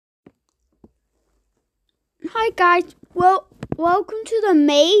Hi guys, welcome to the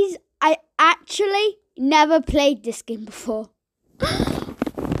maze. I actually never played this game before.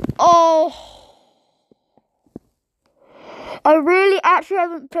 Oh, I really actually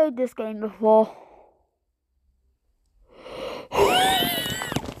haven't played this game before.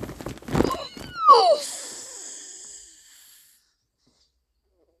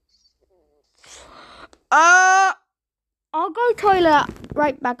 I'll go toilet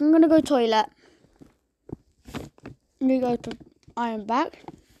right back. I'm gonna go toilet. I'm gonna go to Iron back.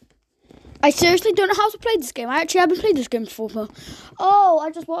 I seriously don't know how to play this game. I actually haven't played this game before.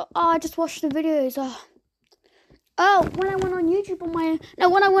 I just watched the videos. When I went on YouTube when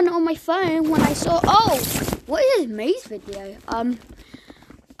I went on my phone, when I saw, what is this maze video? And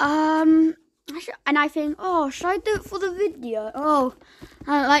I think, should I do it for the video? Oh,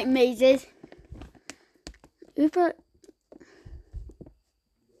 I don't like mazes. Uber.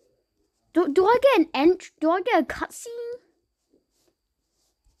 Do I get an do I get a cutscene?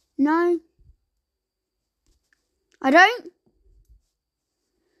 No. I don't.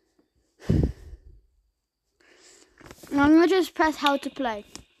 I'm gonna just press how to play.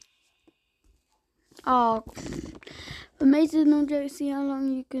 Oh, the maze is not joke. See how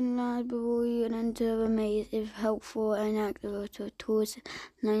long you can last before you enter the maze. If helpful and active to tools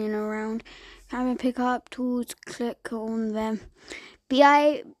laying around. Can pick up tools, click on them. Be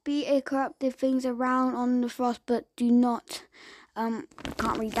a corruptive things around on the frost, but do not. Can't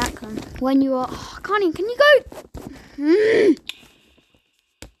read that. When you are, can you go?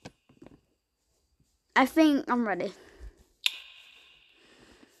 I think I'm ready.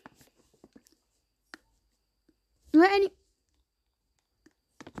 Ready?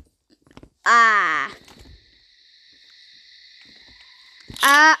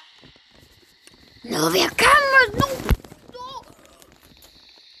 No, their cameras, no.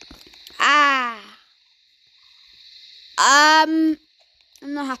 I'm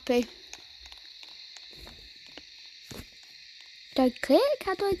not happy. Do I click?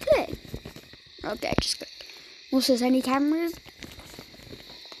 How do I click? Okay, just click. What's this? Any cameras?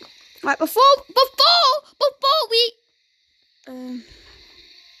 Right, before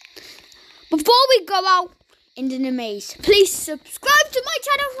we go out into the maze, please subscribe to my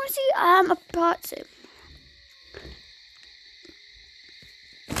channel if you want to see a part 2.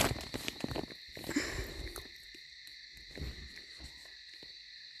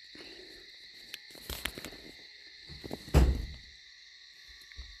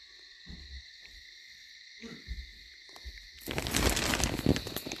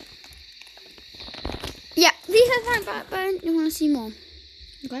 Yeah, these are my backbone. You want to see more?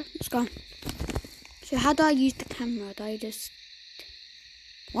 Okay, let's go. So how do I use the camera? Do I just...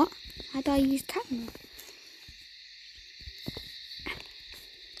 What? How do I use camera?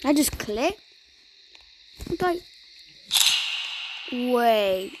 I just click? How do I...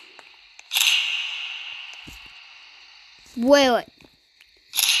 Wait.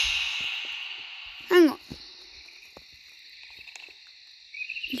 Hang on.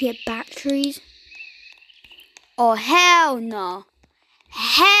 You get batteries? Oh, hell no.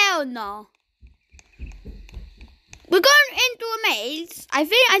 Hell no. We're going into a maze. I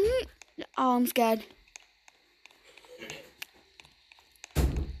think... Oh, I'm scared.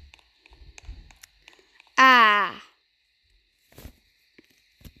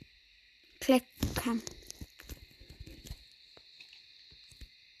 Click cam.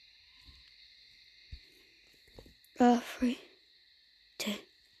 3, 2.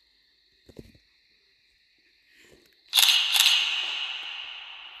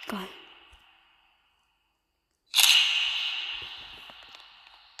 Go.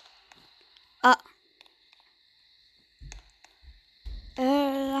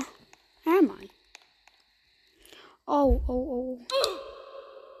 Where am I? Oh.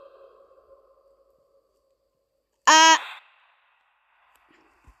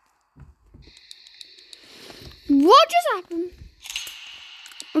 What just happened?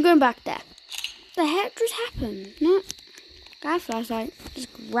 We're going back there. The heck just happened? No. Got a flashlight. Just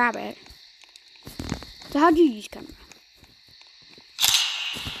grab it. So how do you use camera?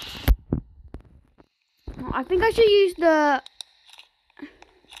 Oh, I think I should use the...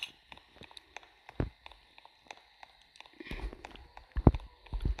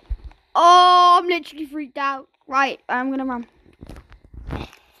 Oh, I'm literally freaked out. Right, I'm gonna run.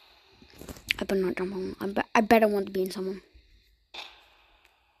 I better not jump on. I better want to be in someone.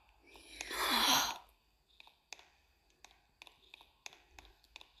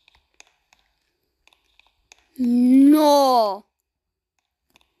 No.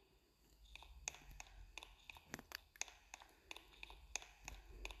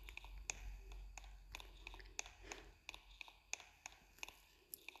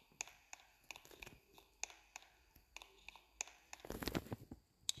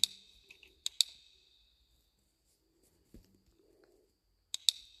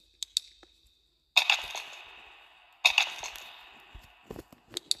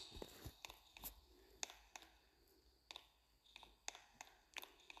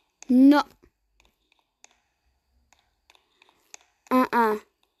 No.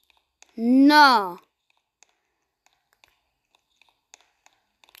 No. No.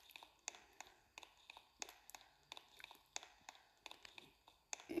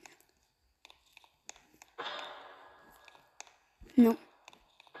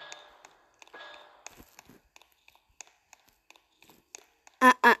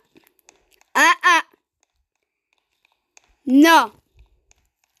 No.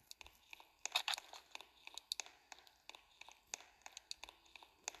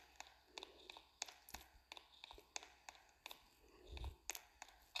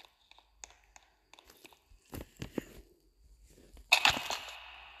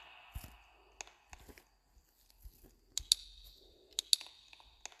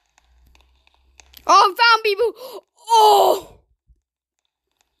 Oh, I found people. Oh.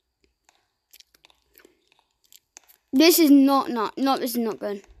 This is not, this is not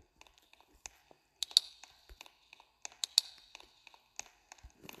good.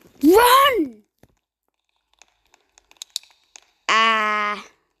 Run!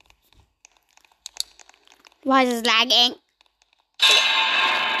 Why is this lagging?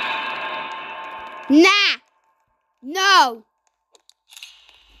 Nah! No!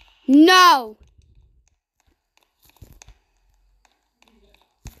 No!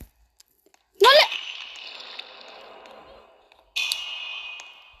 Not it!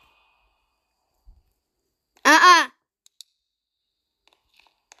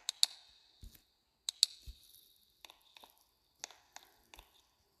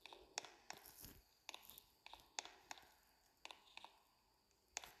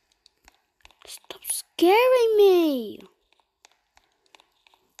 Stop scaring me!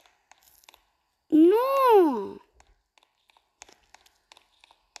 No!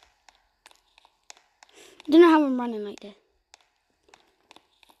 I don't know how I'm running like this.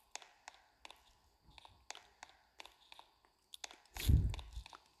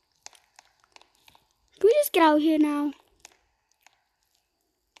 Can we just get out of here now?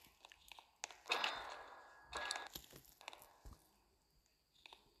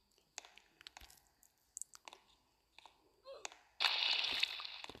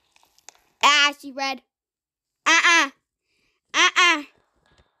 Ah, she red.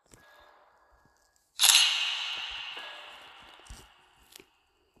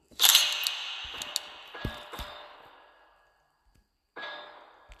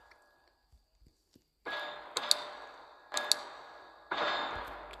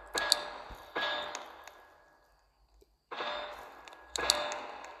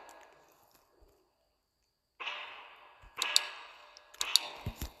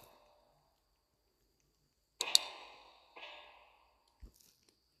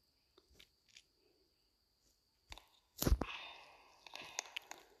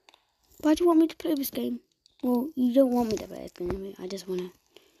 Why do you want me to play this game? Well, you don't want me to play this game. I just want to.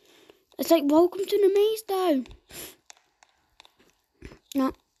 It's like, welcome to the maze, though.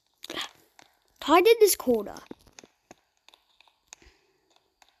 No. I did this corner.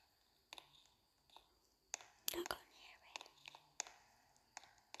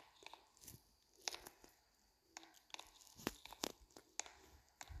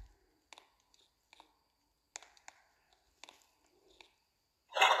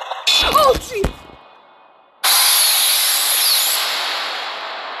 Oh, gee.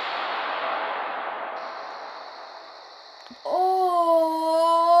 Oh.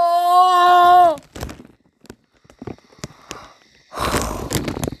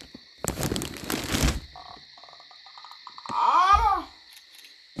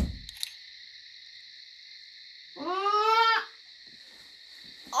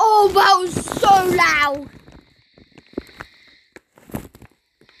 Oh, that was so loud.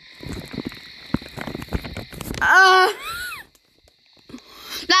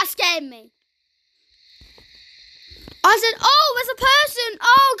 That scared me. I said, oh, there's a person.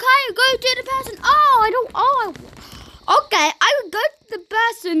 Oh, okay, go to the person. Okay, I would go to the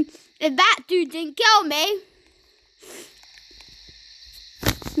person if that dude didn't kill me.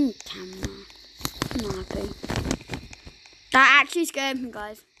 Camera. I'm not happy. That actually scared me,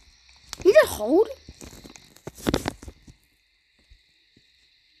 guys. You just hold.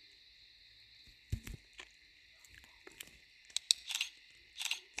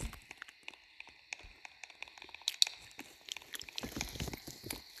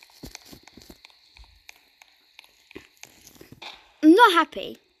 I'm not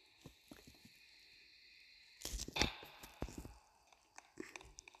happy.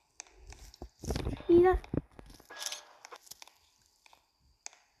 Either.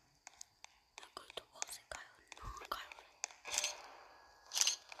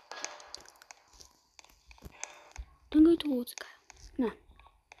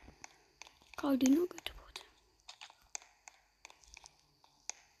 God, do not go towards him.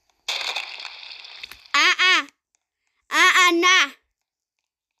 Nah.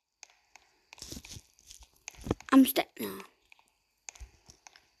 I'm stuck now.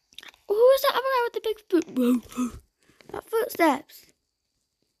 Who is that other guy with the big foot? Whoa. That footsteps.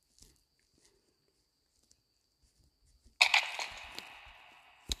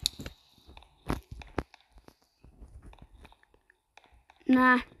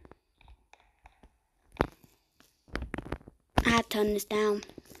 Nah. I had to turn this down.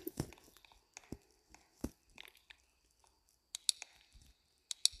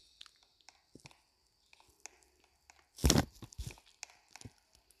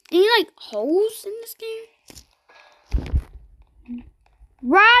 Any like holes in this game?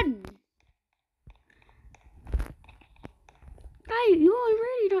 Run! Hey, you are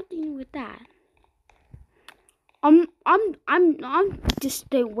really not dealing with that. I'm just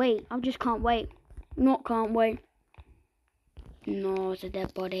don't wait. I just can't wait. Not can't wait. No, it's a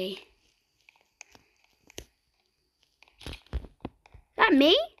dead body. That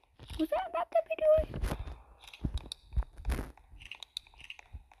me? Was that baby doing?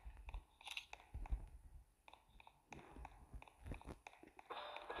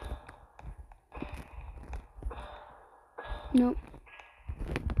 Nope.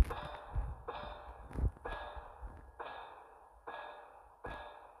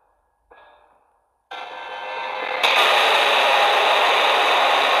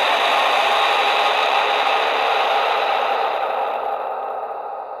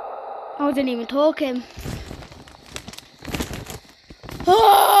 I wasn't even talking.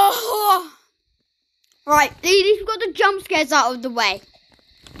 Right, at least we've got the jump scares out of the way.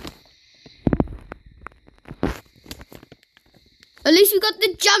 At least we got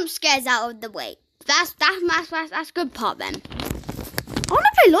the jump scares out of the way. That's a good part then. I want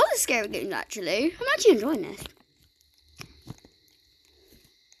to play lots of scary games actually. I'm actually enjoying this.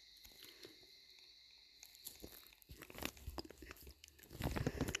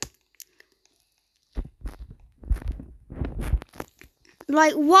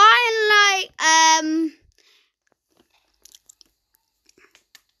 Like why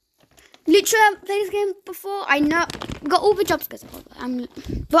literally I haven't played this game before. I know got all the jump scares. I'm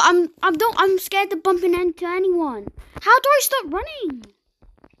scared of bumping into anyone. How do I stop running?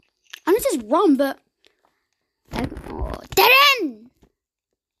 I know it says run, but dead end.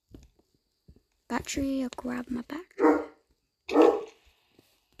 Battery. I'll grab my battery. Here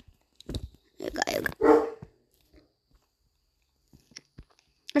you go.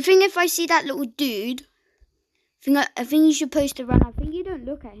 I think if I see that little dude, I think you should post a run. I think you don't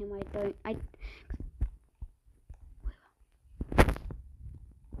look at him.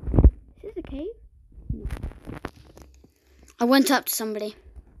 Is this a cave? No. I went up to somebody.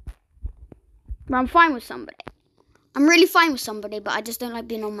 But I'm fine with somebody. I'm really fine with somebody, but I just don't like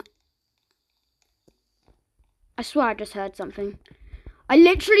being on my... I swear I just heard something. I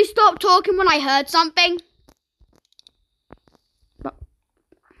literally stopped talking when I heard something. But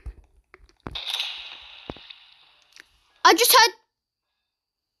I just heard...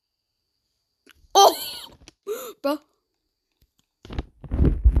 Oh! Bro.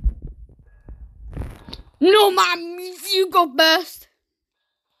 No, man, you got burst.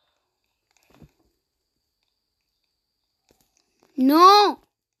 No.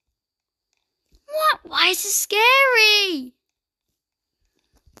 What? Why is this scary?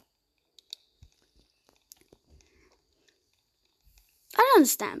 I don't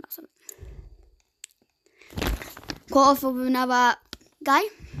understand about something. Caught off with another guy.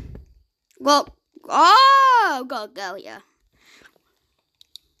 Got a girl here.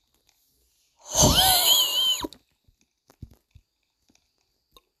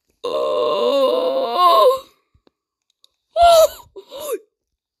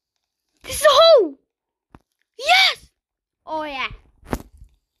 This is a hole! Yes! Oh yeah.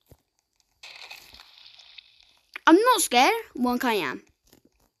 I'm not scared. One I am.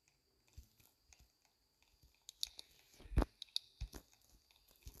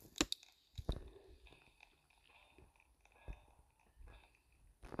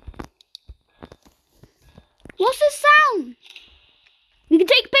 What's this sound? You can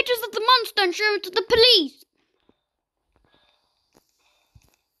take pictures of the monster and show them to the police.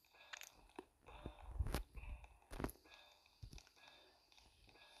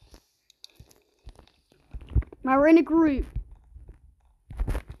 Now we're in a group.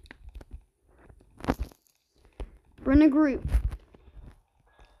 We're in a group.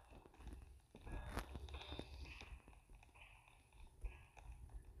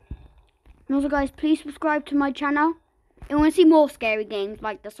 And also guys, please subscribe to my channel. If you want to see more scary games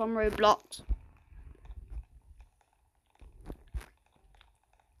like this on Roblox.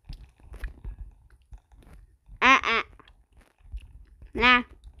 Nah.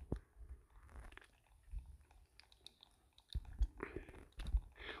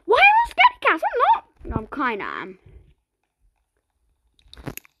 Why am I scared of cats? I'm not. I'm kinda am.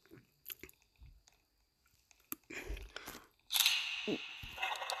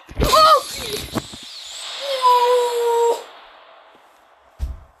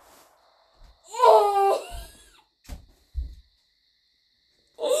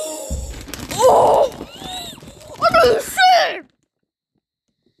 Oh! What are you saying?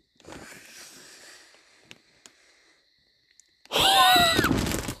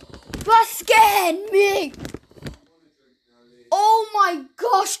 That scared me. Oh my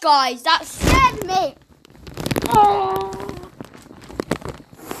gosh, guys, that scared me.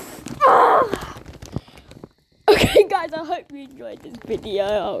 Okay, guys, I hope you enjoyed this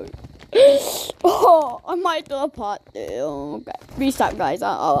video. Oh, I might do a part 2. Okay. Peace out, guys.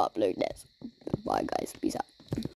 I'll upload this. Bye, guys. Peace out.